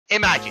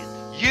Imagine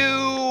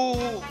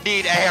you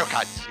need a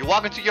haircut. You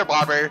walk into your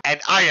barber and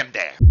I am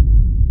there.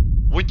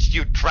 Would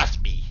you trust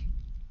me?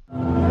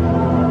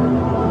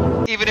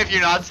 Even if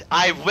you're not,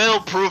 I will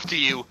prove to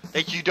you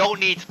that you don't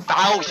need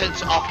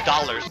thousands of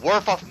dollars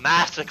worth of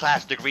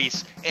masterclass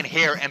degrees in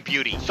hair and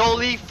beauty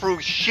solely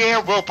through sheer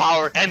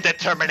willpower and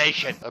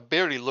determination. I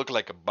barely look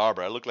like a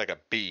barber, I look like a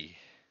bee.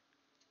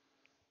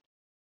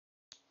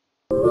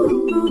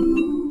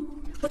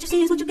 What you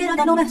see is what you get, I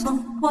got no mask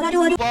on. What I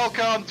do.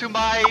 Welcome to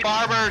my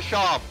barber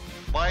shop.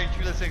 Why aren't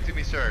you listening to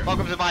me, sir?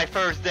 Welcome to my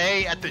first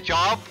day at the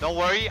job. Don't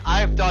worry,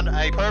 I've done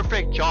a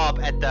perfect job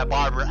at the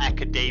Barber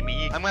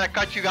Academy. I'm gonna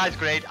cut you guys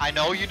great. I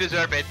know you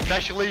deserve it,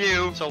 especially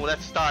you. So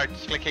let's start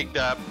clicking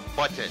the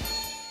button.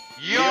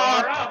 You're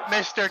up,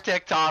 Mr.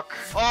 TikTok.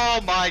 Oh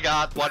my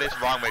god, what is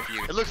wrong with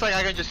you? It looks like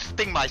I can just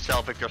sting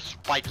myself with your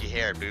spiky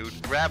hair,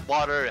 dude. Grab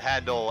water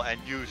handle and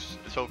use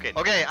the soak in.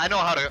 Okay, I know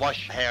how to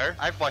wash hair.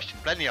 I've washed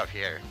plenty of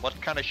hair. What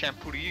kind of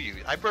shampoo do you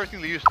use? I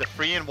personally use the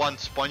 3-in-1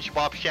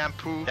 SpongeBob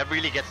shampoo. That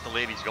really gets the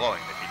ladies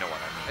going, if you know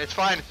what I mean. It's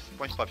fine, it's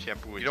SpongeBob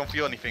shampoo. You don't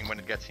feel anything when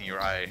it gets in your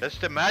eye. That's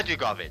the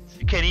magic of it.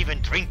 You can't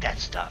even drink that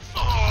stuff.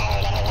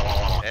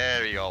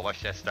 There we go,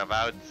 wash that stuff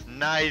out.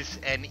 Nice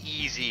and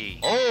easy.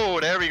 Oh,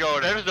 there we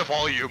go. There's the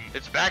volume.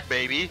 It's back,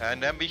 baby.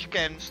 And then we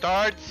can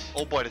start.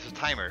 Oh boy, there's a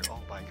timer. Oh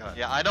my god.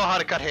 Yeah, I know how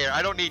to cut hair.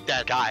 I don't need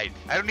that guide.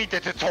 I don't need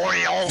the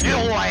tutorial. You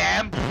know who I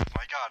am? Oh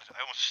my god, I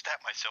almost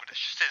stabbed myself with the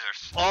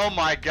scissors. Oh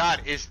my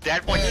god, is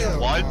that what you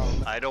want?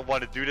 I don't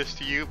want to do this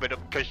to you, but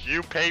because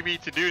you pay me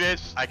to do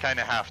this, I kind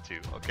of have to.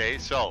 Okay,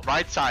 so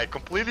right side,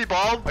 completely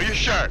bald. Are you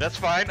sure? That's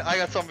fine. I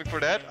got something for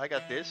that. I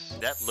got this.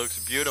 That looks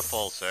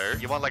beautiful, sir.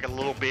 You want like a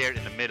little beard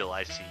in the middle,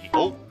 I see.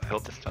 Oh, I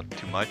hope that's not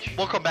too much.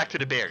 We'll come back to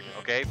the beard,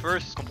 okay?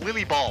 First,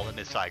 completely bald on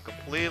this side.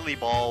 Completely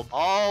bald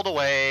all the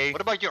way.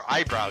 What about your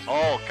eyebrows?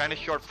 Oh, kind of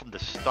short from the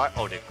start.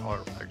 Oh, they are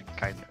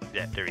kind of...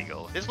 Yeah, there you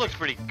go. This looks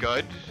pretty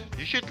good.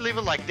 You should leave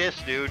it like this,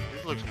 dude.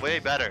 This looks way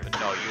better.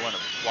 No, you want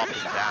to flop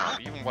it down.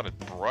 You even want to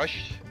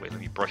brush? Wait,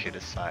 let me brush it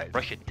this side.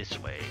 Brush it this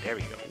way. There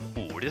we go.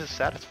 Ooh, this is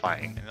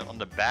satisfying. And then on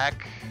the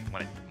back, I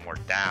want it more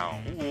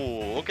down.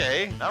 Ooh,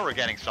 okay. Now we're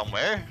getting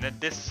somewhere. And then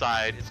this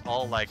side, it's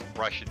all like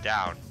brushed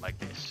down like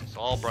this. It's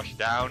all brushed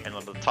down. And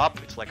on the top,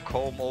 it's like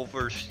comb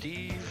over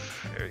Steve.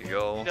 There you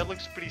go. That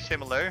looks pretty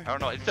similar. I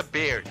don't know. It's the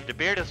beard. The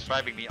beard is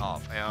driving me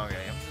off. Okay, I'm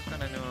just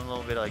gonna do a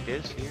little bit like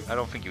this here. I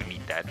don't think you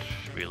need that,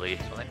 really.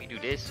 So let me do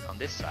this on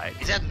this side.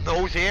 Is that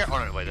nose hair?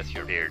 Oh, no, wait, that's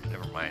your beard.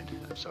 Never mind.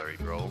 I'm sorry,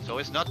 bro. So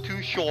it's not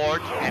too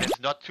short and it's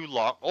not too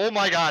long. Oh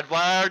my god,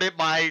 where did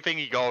my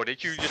thingy go?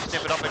 Did you just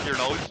snip it up with your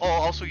nose? Oh,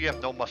 also you have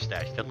no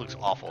mustache. That looks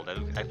awful. That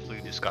looks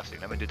absolutely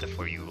disgusting. Let me do that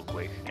for you real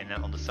quick. And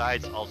then on the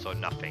sides, also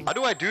nothing. How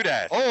do I do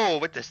that? Oh,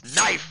 with this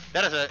knife.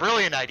 That is a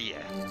brilliant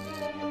idea.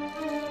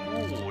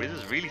 Ooh, this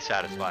is really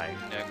satisfying.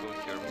 There goes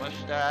your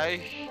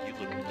mustache. You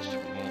look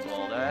smooth,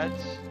 all that.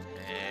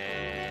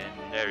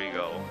 And there you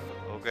go.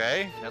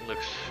 Okay, that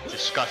looks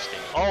disgusting.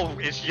 Oh,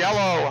 it's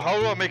yellow. How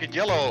do I make it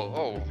yellow?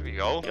 Oh, here we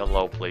go.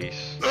 Yellow,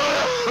 please.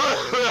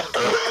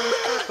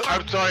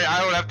 I'm sorry,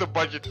 I don't have the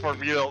budget for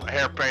real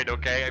hair paint,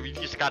 okay? I mean,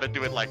 you just gotta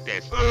do it like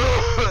this.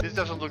 This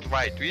doesn't look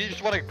right. Do you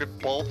just want to get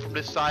bald from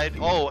this side?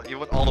 Oh, you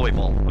went all the way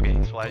bald.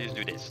 Okay, so I just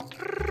do this.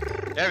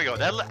 There we go.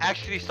 That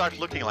actually starts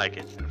looking like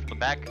it. And from the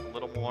back, a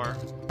little more.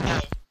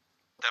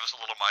 That was a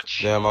little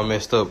much. Damn, I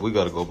messed up. We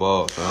gotta go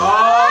bald,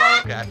 fam.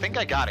 Okay, I think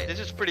I got it.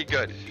 This is pretty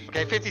good.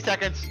 Okay, 50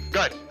 seconds.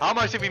 Good. How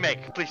much did we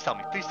make? Please tell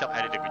me. Please tell me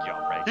I did a good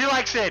job, right? He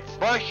likes it.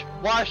 Brush,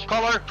 wash,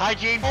 color,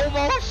 hygiene.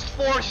 Almost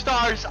 4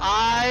 stars.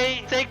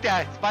 I take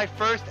that. It's my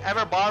first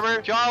ever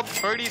barber job.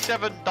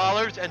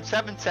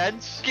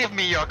 $37.07. Give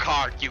me your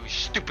card, you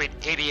stupid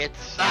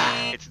idiots.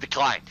 Ah, it's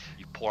declined,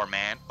 you poor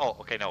man. Oh,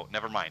 okay, no,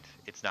 never mind.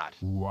 It's not.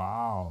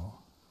 Wow.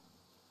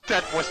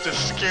 That was the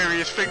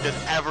scariest thing that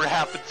ever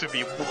happened to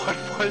me. What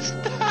was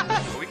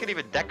that? We can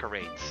even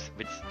decorate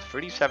with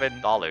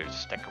 $37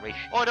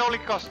 decoration. Oh, it only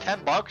costs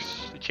 10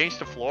 bucks to change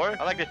the floor.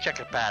 I like the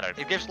checker pattern.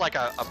 It gives like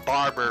a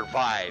barber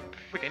vibe.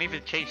 We can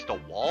even change the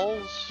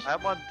walls. I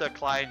want the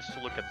clients to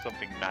look at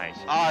something nice.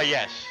 Ah,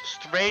 yes.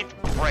 Straight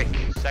brick.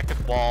 Second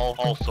wall,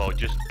 also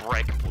just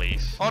brick,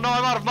 please. Oh no,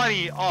 I'm out of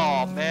money.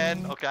 Oh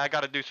man. Okay, I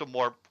gotta do some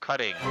more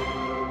cutting.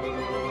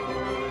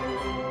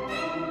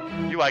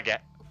 You I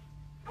get.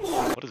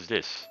 What is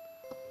this?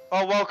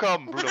 Oh,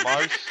 welcome, Bruno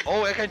Mars.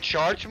 Oh, I can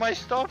charge my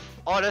stuff?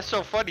 Oh, that's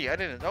so funny. I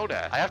didn't know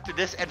that. I have to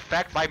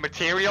disinfect my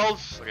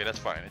materials. Okay, that's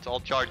fine. It's all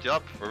charged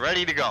up. We're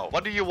ready to go.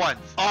 What do you want?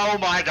 Oh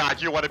my god,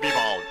 you want to be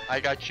bald. I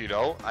got you,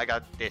 though. I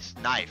got this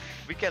knife.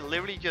 We can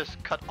literally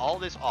just cut all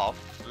this off.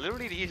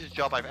 Literally the easiest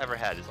job I've ever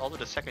had. It's also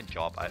the second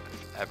job I've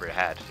ever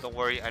had. Don't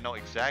worry, I know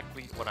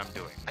exactly what I'm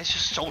doing. It's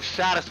just so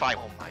satisfying.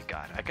 Oh my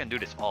god, I can do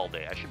this all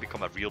day. I should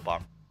become a real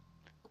barber.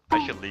 I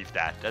should leave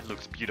that. That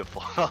looks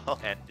beautiful.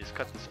 And just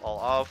cut this all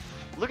off.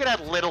 Look at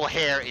that little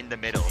hair in the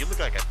middle. You look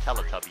like a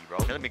Teletubby, bro.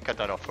 Okay, let me cut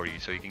that off for you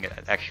so you can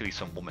get actually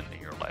some woman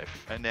in your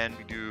life. And then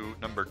we do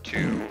number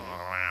 2.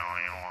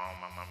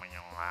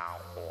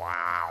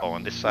 Oh,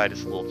 on this side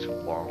it's a little too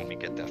long. Let me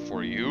get that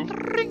for you.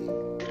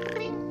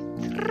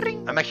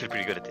 I'm actually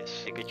pretty good at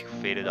this. I get you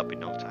faded up in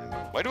no time.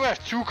 Why do I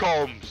have 2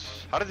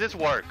 combs? How does this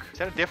work? Is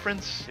that a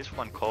difference? This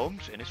one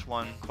combs and this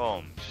one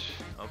combs.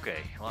 Okay,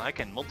 well I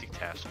can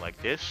multitask like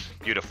this.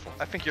 Beautiful.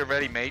 I think you're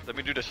ready, mate. Let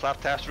me do the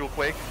slap task real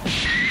quick.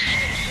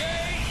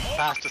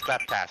 Fastest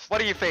slap task. What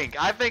do you think?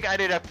 I think I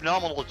did a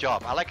phenomenal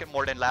job. I like it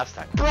more than last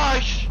time.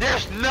 Brush!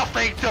 There's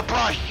nothing to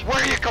brush!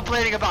 What are you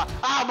complaining about?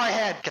 Ah, my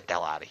head! Get the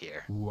hell out of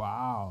here.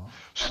 Wow.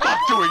 Stop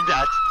doing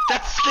that!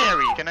 That's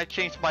scary! Can I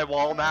change my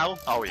wall now?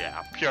 Oh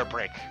yeah, pure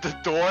brick. The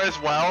door as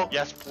well?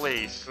 Yes,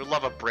 please. We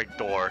love a brick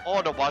door.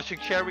 Oh, the washing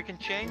chair we can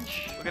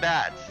change? Look at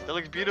that. That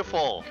looks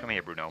beautiful. Come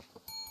here, Bruno.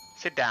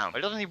 Sit down.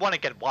 It doesn't even want to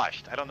get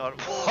washed. I don't know.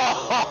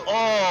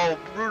 Oh,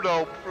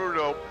 Bruno.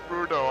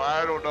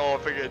 I don't know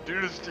if I can do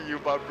this to you,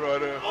 my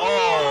brother.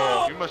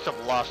 Oh, you must have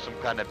lost some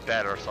kind of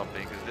bet or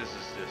something, because this is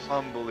just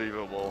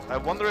unbelievable. I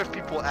wonder if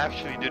people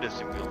actually do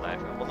this in real life.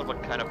 I wonder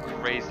what kind of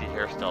crazy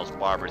hairstyles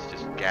barbers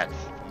just get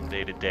from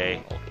day to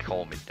day. I'll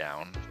calm it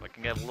down so I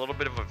can get a little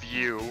bit of a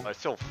view.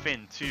 It's so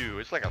thin too.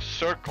 It's like a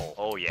circle.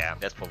 Oh yeah,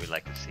 that's what we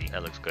like to see.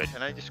 That looks good.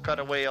 And I just cut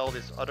away all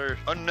this other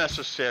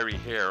unnecessary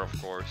hair,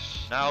 of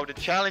course. Now the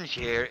challenge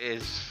here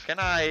is, can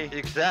I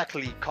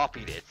exactly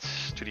copy it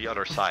to the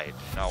other side?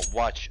 Now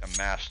watch a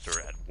master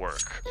at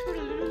work.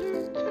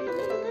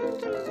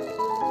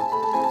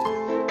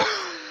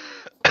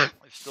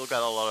 Still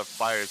got a lot of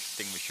fire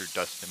extinguisher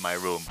dust in my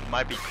room.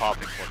 Might be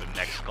coughing for the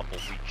next couple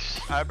weeks.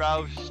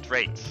 Eyebrows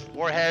straight.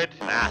 Forehead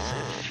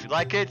massive. You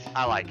like it?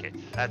 I like it.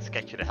 Let's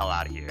get you the hell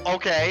out of here.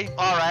 Okay,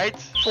 alright.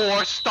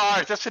 4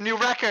 stars. That's a new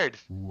record.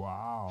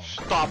 Wow.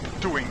 Stop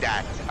doing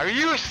that. Are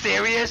you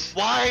serious?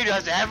 Why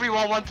does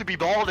everyone want to be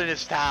bald in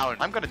this town?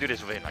 I'm gonna do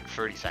this within like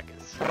 30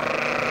 seconds.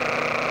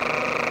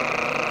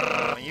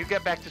 When you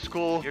get back to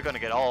school, you're gonna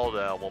get all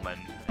the woman.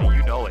 And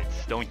you know it,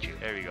 don't you?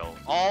 There you go.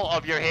 All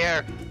of your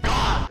hair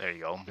gone. There you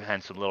go.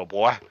 Handsome little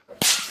boy.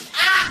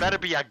 Better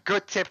be a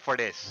good tip for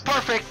this.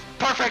 Perfect.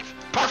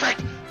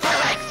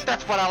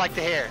 That's what I like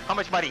to hear. How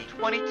much money?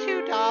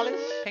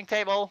 $22. Pink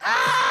table.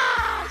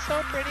 Ah,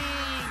 so pretty.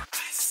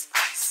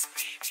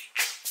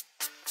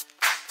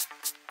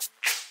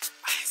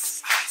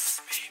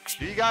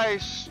 Do you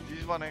guys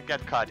want to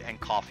get cut and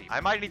coffee? I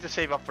might need to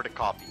save up for the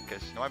coffee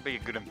because it might be a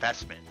good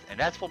investment. And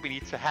that's what we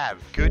need to have.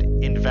 Good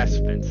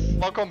investments.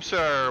 Welcome,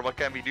 sir. What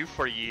can we do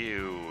for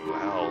you?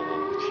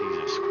 Oh,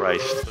 Jesus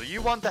Christ. So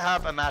you want to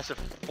have a massive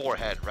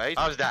forehead, right?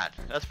 How's that?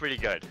 That's pretty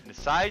good. And the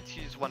sides,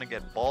 you just want to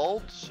get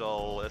bald.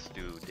 So let's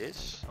do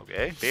this.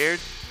 Okay. Beard.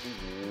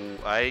 Ooh,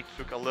 I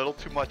took a little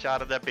too much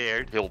out of that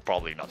beard. He'll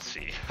probably not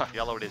see.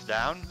 Yellow this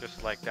down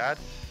just like that.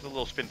 A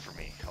little spin for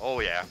me. Oh,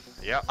 yeah.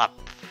 Yeah. Up.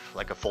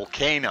 Like a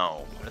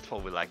volcano. That's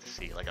what we like to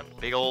see. Like a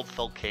big old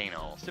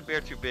volcano. Is the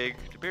beard too big?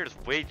 The beard is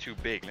way too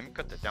big. Let me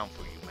cut that down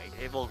for you, mate.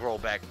 It will grow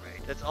back,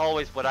 mate. That's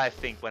always what I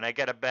think. When I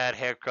get a bad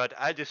haircut,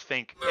 I just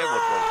think it will grow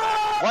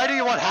back. Why do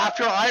you want half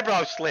your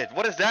eyebrow slit?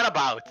 What is that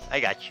about?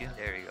 I got you.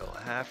 There you go.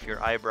 Half your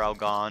eyebrow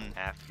gone.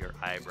 Half your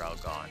eyebrow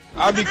gone.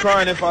 I'll be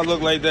crying if I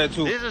look like that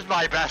too. This is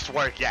my best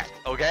work yet,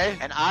 okay?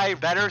 And I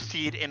better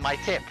see it in my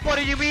tip. What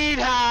do you mean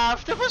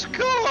half? That was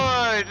good.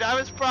 I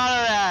was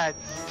proud of that.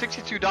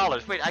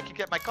 $62. Wait, I can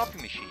get my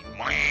coffee machine.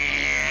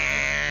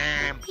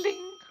 Bling.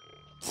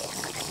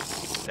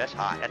 That's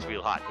hot. That's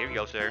real hot. Here you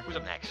go, sir. Who's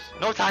up next?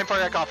 No time for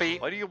that coffee.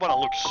 Why do you want to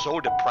look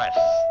so depressed?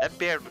 That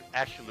beard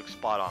actually looks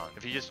spot on.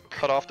 If you just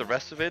cut off the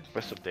rest of it,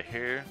 rest of the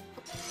hair.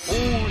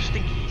 Oh,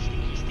 stinky.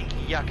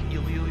 Yuck.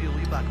 Ew.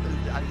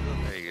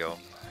 There you go.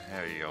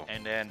 There you go.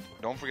 And then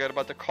don't forget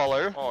about the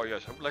color. Oh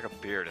yes, I would like a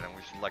beard, and then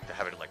we should like to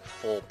have it like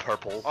full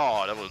purple.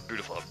 Oh, that was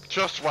beautiful.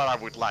 Just what I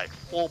would like.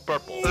 Full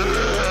purple.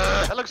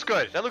 That looks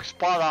good. That looks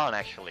spot on,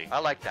 actually. I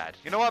like that.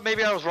 You know what?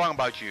 Maybe I was wrong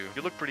about you.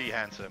 You look pretty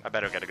handsome. I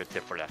better get a good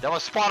tip for that. That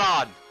was spot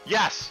on.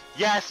 Yes.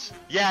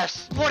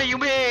 What do you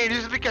mean?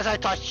 This is because I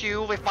touched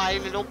you with my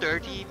little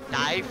dirty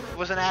knife. It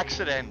was an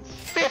accident.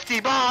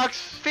 $50.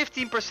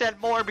 15%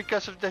 more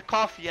because of the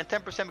coffee and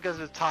 10% because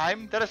of the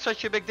time. That is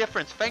such a big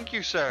difference. Thank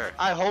you, sir.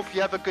 I hope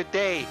you have a good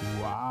day.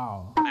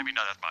 Wow. Maybe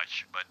not as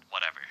much, but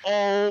whatever.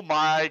 Oh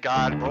my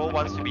god, bro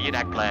wants to be an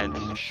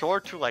eggplant.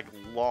 Short to like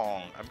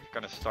long. I'm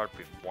gonna start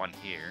with 1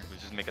 here. We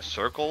just make a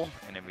circle,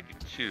 and then we do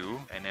 2,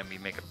 and then we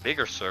make a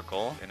bigger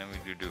circle, and then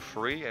we do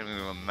 3, and we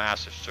do a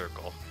massive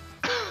circle.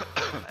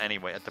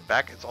 Anyway, at the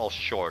back it's all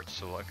short,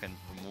 so I can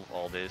remove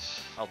all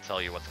this. I'll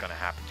tell you what's gonna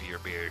happen to your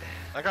beard.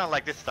 I kinda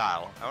like this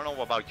style. I don't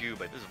know about you,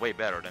 but this is way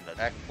better than the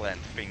eggplant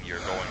thing you're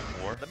going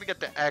for. Let me get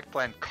the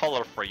eggplant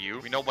color for you.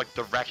 We know what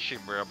direction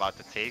we're about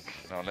to take.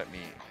 Now let me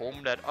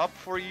comb that up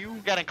for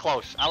you. Getting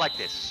close. I like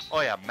this.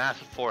 Oh yeah,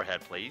 massive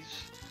forehead, please.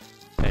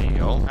 There you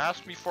go.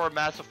 Ask me for a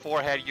massive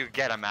forehead, you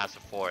get a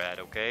massive forehead,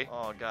 okay?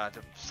 Oh god,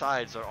 the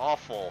sides are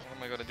awful. What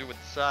am I gonna do with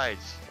the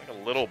sides? Like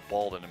a little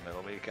bald in the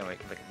middle. Maybe you can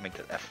make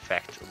that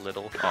effect a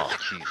little. Oh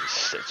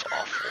Jesus, it's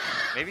awful.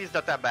 Maybe it's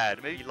not that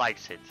bad. Maybe he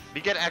likes it.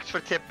 We get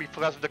extra tip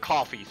because of the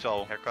coffee.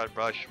 So haircut,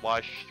 brush,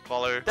 wash,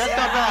 color. That's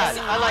not bad.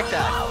 I like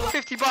that.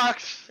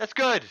 $50. That's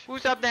good.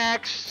 Who's up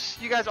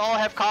next? You guys all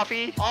have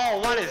coffee? Oh,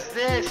 what is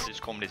this?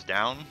 Just comb this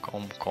down.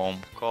 Comb.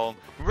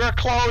 We're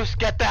close.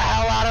 Get the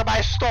hell out of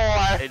my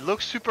store. It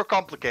looks super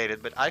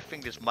complicated, but I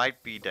think this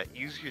might be the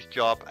easiest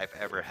job I've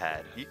ever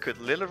had. He could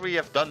literally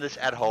have done this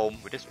at home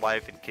with his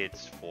wife and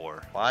kids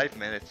for 5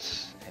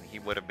 minutes and he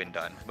would have been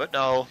done. But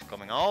no,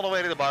 coming all the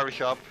way to the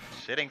barbershop,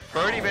 sitting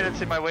 30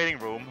 minutes in my waiting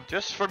room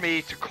just for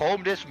me to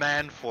comb this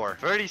man for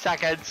 30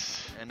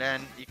 seconds, and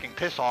then he can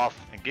piss off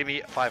and give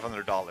me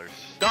 $500.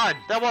 Done!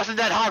 That wasn't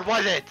that hard,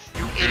 was it?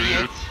 You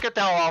idiot! Get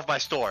the hell off my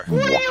store.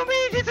 What do you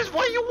mean? This is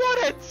what you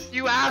wanted!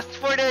 You asked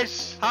for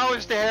this! How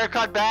is the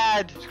haircut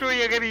bad? Screw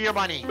you, give me your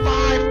money.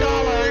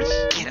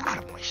 $5! Get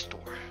out of my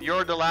store.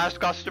 You're the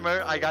last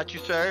customer. I got you,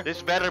 sir.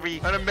 This better be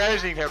an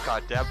amazing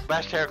haircut. The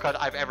best haircut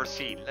I've ever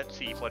seen. Let's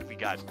see what we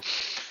got.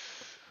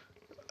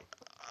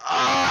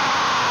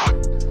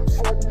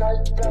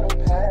 Fortnite battle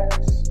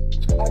pass.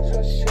 I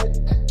just shit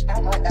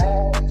out my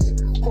ass.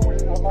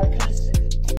 Rolling on my PC.